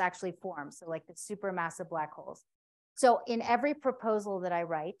black holes actually form? So like the supermassive black holes. So in every proposal that I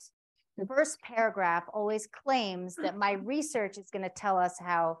write, the first paragraph always claims that my research is going to tell us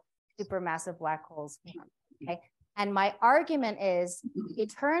how supermassive black holes form. Okay. And my argument is,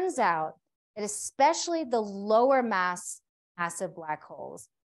 it turns out that especially the lower massive black holes,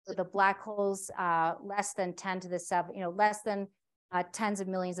 so the black holes less than 10 to the 7, less than tens of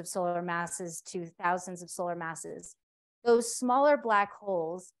millions of solar masses to thousands of solar masses, those smaller black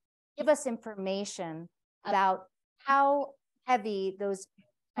holes give us information about how heavy those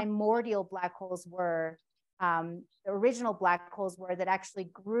primordial black holes were, the original black holes were that actually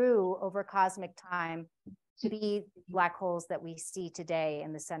grew over cosmic time to be black holes that we see today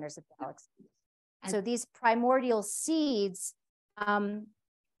in the centers of galaxies. So these primordial seeds,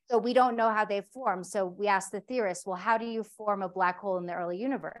 so we don't know how they form. So we ask the theorists, well, how do you form a black hole in the early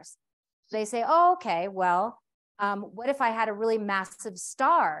universe? They say, oh, okay, well, what if I had a really massive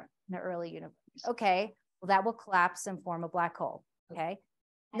star in the early universe? Okay, well, that will collapse and form a black hole, okay?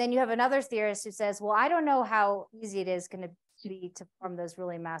 And then you have another theorist who says, well, I don't know how easy it is going to be to form those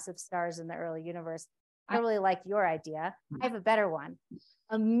really massive stars in the early universe. I really like your idea. I have a better one.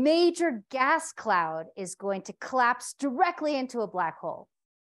 A major gas cloud is going to collapse directly into a black hole.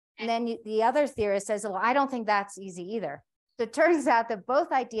 And then the other theorist says, well, I don't think that's easy either. So it turns out that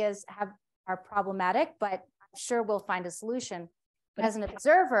both ideas are problematic, but I'm sure we'll find a solution. But as an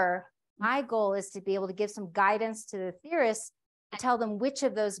observer, my goal is to be able to give some guidance to the theorists and tell them which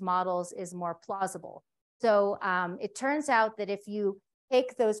of those models is more plausible. So it turns out that if you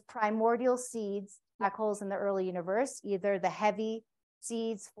take those primordial seeds, black holes in the early universe, either the heavy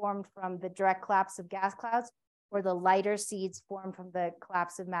seeds formed from the direct collapse of gas clouds or the lighter seeds formed from the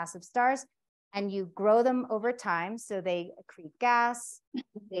collapse of massive stars, and you grow them over time, so they accrete gas,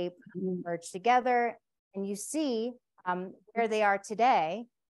 they merge together, and you see where they are today.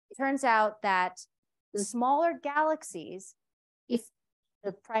 It turns out that the smaller galaxies, if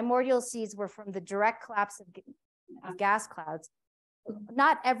the primordial seeds were from the direct collapse of gas clouds,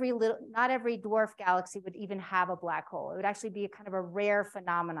 not every dwarf galaxy would even have a black hole. It would actually be a kind of a rare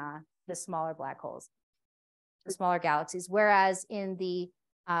phenomena, the smaller black holes, the smaller galaxies. Whereas in the,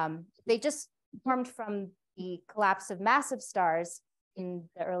 they just formed from the collapse of massive stars, in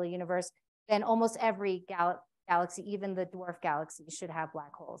the early universe, then almost every galaxy, even the dwarf galaxies, should have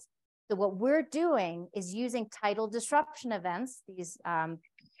black holes. So what we're doing is using tidal disruption events, these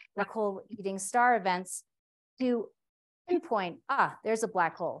black hole eating star events, to pinpoint, there's a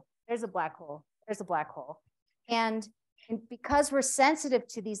black hole, there's a black hole, there's a black hole. And because we're sensitive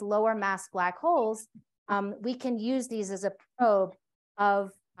to these lower mass black holes, we can use these as a probe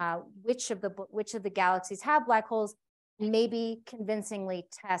of which of the galaxies have black holes, and maybe convincingly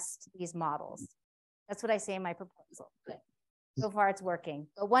test these models. That's what I say in my proposal. So far it's working,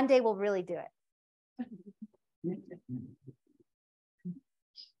 but one day we'll really do it.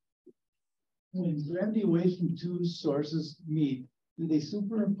 When gravity waves from two sources meet, do they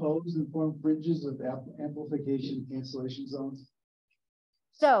superimpose and form fringes of amplification cancellation zones?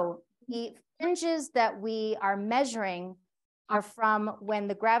 So the fringes that we are measuring are from when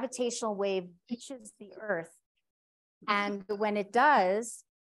the gravitational wave reaches the Earth. And when it does,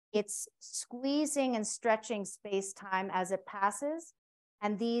 it's squeezing and stretching space-time as it passes.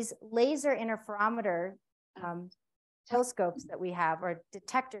 And these laser interferometer telescopes that we have, or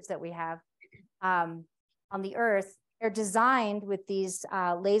detectors that we have on the Earth, they're designed with these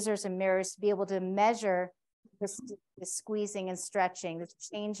lasers and mirrors to be able to measure this squeezing and stretching, this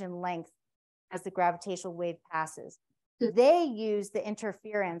change in length as the gravitational wave passes. So they use the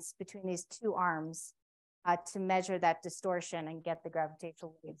interference between these two arms to measure that distortion and get the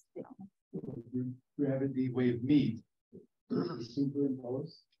gravitational waves. Gravity wave meet,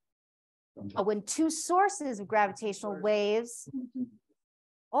 superimpose? When two sources of gravitational waves,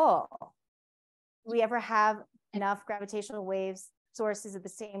 do we ever have enough gravitational waves sources at the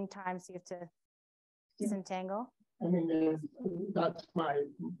same time so you have to disentangle? I mean, that's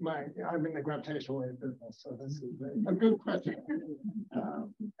I'm in the gravitational wave business, so this is a good question.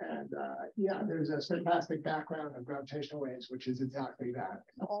 Yeah, there's a stochastic background of gravitational waves, which is exactly that.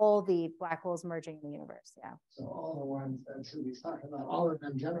 All the black holes merging in the universe, yeah. So all the ones that Suvi's talking about, all of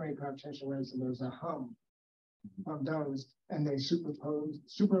them generate gravitational waves, and there's a hum of those, and they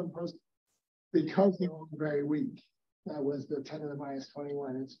superimpose because they're all very weak. That was the 10 to the minus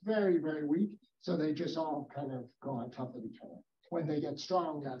 21. It's very, very weak. So they just all kind of go on top of each other. When they get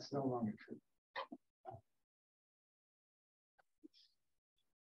strong, that's no longer true.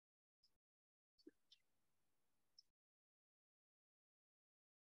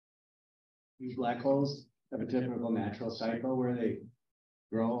 These black holes have a typical natural cycle where they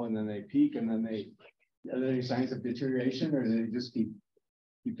grow and then they peak and then are there any signs of deterioration, or do they just keep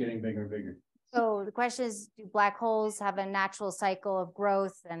getting bigger and bigger? So the question is, do black holes have a natural cycle of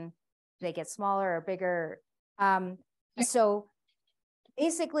growth and they get smaller or bigger? So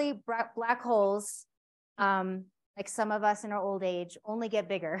basically black holes, like some of us in our old age, only get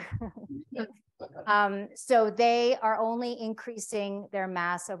bigger. So they are only increasing their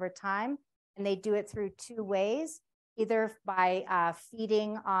mass over time, and they do it through two ways, either by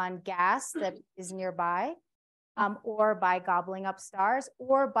feeding on gas that is nearby, or by gobbling up stars,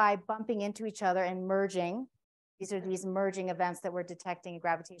 or by bumping into each other and merging. These are these merging events that we're detecting in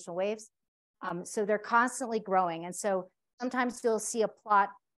gravitational waves. So they're constantly growing. And so sometimes you'll see a plot,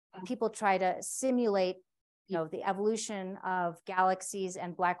 people try to simulate, the evolution of galaxies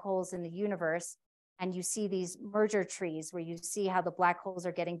and black holes in the universe. And you see these merger trees where you see how the black holes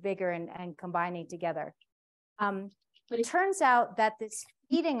are getting bigger and combining together. But it turns out that this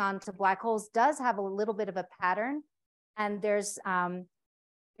feeding onto black holes does have a little bit of a pattern. And there's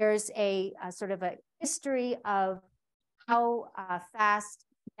a sort of a history of how fast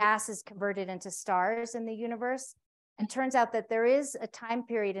gas is converted into stars in the universe. And turns out that there is a time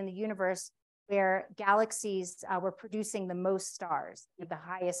period in the universe where galaxies were producing the most stars, with the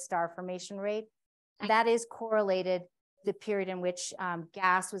highest star formation rate. And that is correlated to the period in which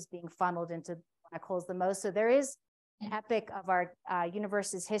gas was being funneled into black holes the most. So there is an epoch of our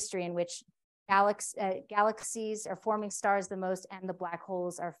universe's history in which galaxies are forming stars the most and the black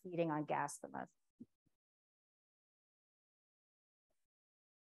holes are feeding on gas the most.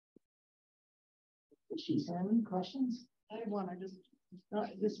 Any questions? I have one.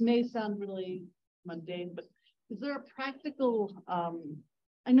 This may sound really mundane, but is there a practical,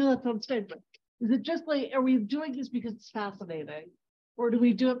 I know that sounds strange, but is it just like, are we doing this because it's fascinating? Or do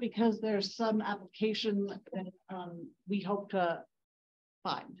we do it because there's some application that we hope to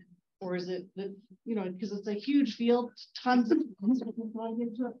find? Or is it that, because it's a huge field, tons of people going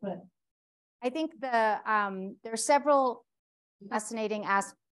into it, but. I think there are several fascinating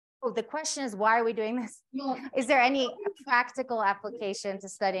aspects. Oh, the question is, why are we doing this? Is there any practical application to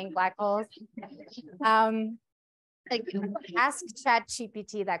studying black holes? Ask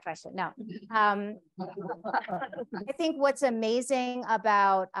ChatGPT that question. No. I think what's amazing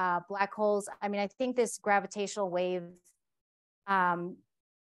about black holes, I mean, I think this gravitational wave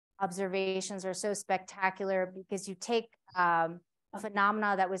observations are so spectacular because you take a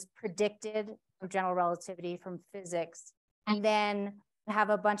phenomena that was predicted from general relativity, from physics, and then have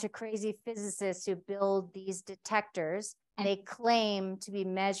a bunch of crazy physicists who build these detectors. They claim to be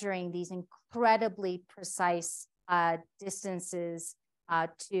measuring these incredibly precise distances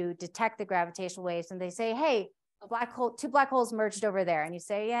to detect the gravitational waves. And they say, hey, a black hole, two black holes merged over there. And you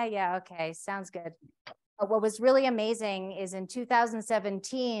say, yeah, okay, sounds good. But what was really amazing is in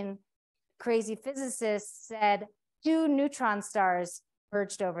 2017, crazy physicists said 2 neutron stars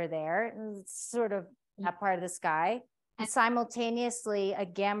merged over there. It's sort of that part of the sky. And simultaneously, a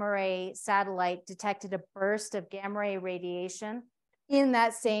gamma ray satellite detected a burst of gamma ray radiation in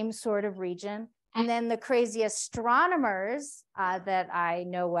that same sort of region. And then the crazy astronomers that I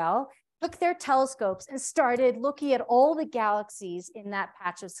know well took their telescopes and started looking at all the galaxies in that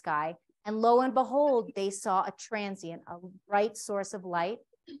patch of sky. And lo and behold, they saw a transient, a bright source of light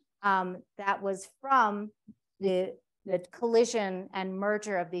that was from the collision and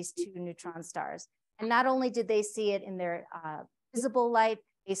merger of these 2 neutron stars. And not only did they see it in their visible light,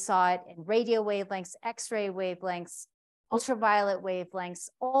 they saw it in radio wavelengths, X-ray wavelengths, ultraviolet wavelengths,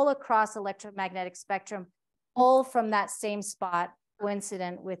 all across electromagnetic spectrum, all from that same spot,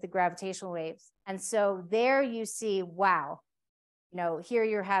 coincident with the gravitational waves. And so there you see, wow, you know, here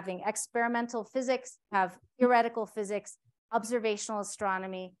you're having experimental physics, have theoretical physics, observational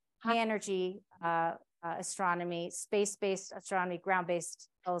astronomy, high energy astronomy, space-based astronomy, ground-based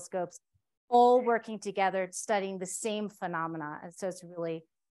telescopes, all working together, studying the same phenomena. And so it's really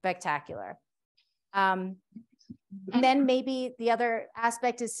spectacular. And then maybe the other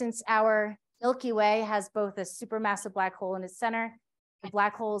aspect is, since our Milky Way has both a supermassive black hole in its center, and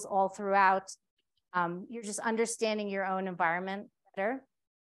black holes all throughout, you're just understanding your own environment better.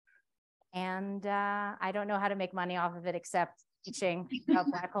 And I don't know how to make money off of it except teaching about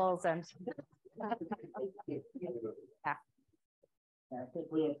black holes. And yeah. I think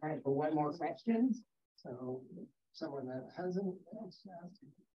we have time for one more question. So someone that hasn't asked,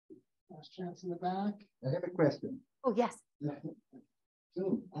 last chance in the back. I have a question. Oh, yes.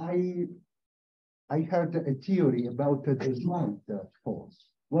 So I heard a theory about the white holes.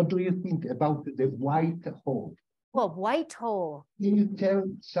 What do you think about the white hole? Well, white hole. Can you tell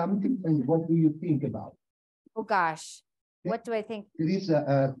something, and what do you think about? Oh gosh, what do I think? There is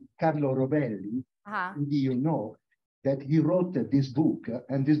Carlo Rovelli, who you know, that he wrote this book,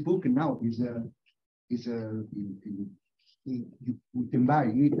 and this book now is you can buy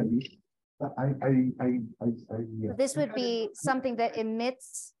in Italy. This would be something that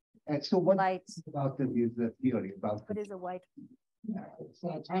emits so what light. About this theory about what is a white? Yeah, it's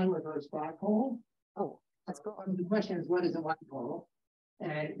a time reverse black hole. Oh, that's cool. The question is, what is a white hole?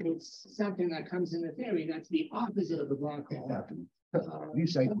 And it's something that comes in the theory that's the opposite of the black hole.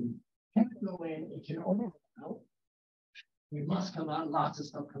 Exactly. Can't go in, it can only come out. It must come out, lots of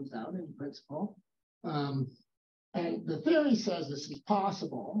stuff comes out in principle. And the theory says this is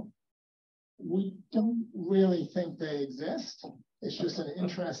possible. We don't really think they exist. It's just an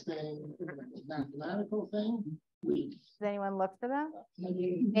interesting mathematical thing. Does anyone look for them?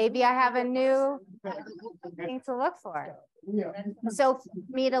 Maybe I have a new thing to look for. Yeah. So for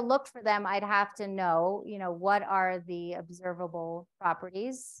me to look for them, I'd have to know, you know, what are the observable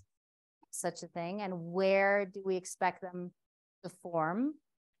properties, such a thing, and where do we expect them to form?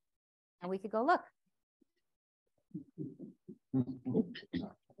 And we could go look.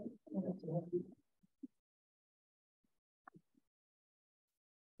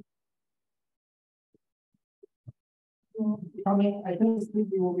 I mean, I think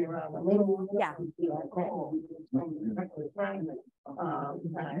Suvi will be around a little. Yeah.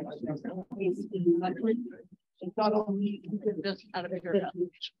 It's not only just out of figure it out.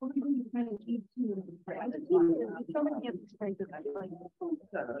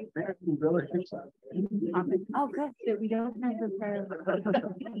 Oh, good. We don't have the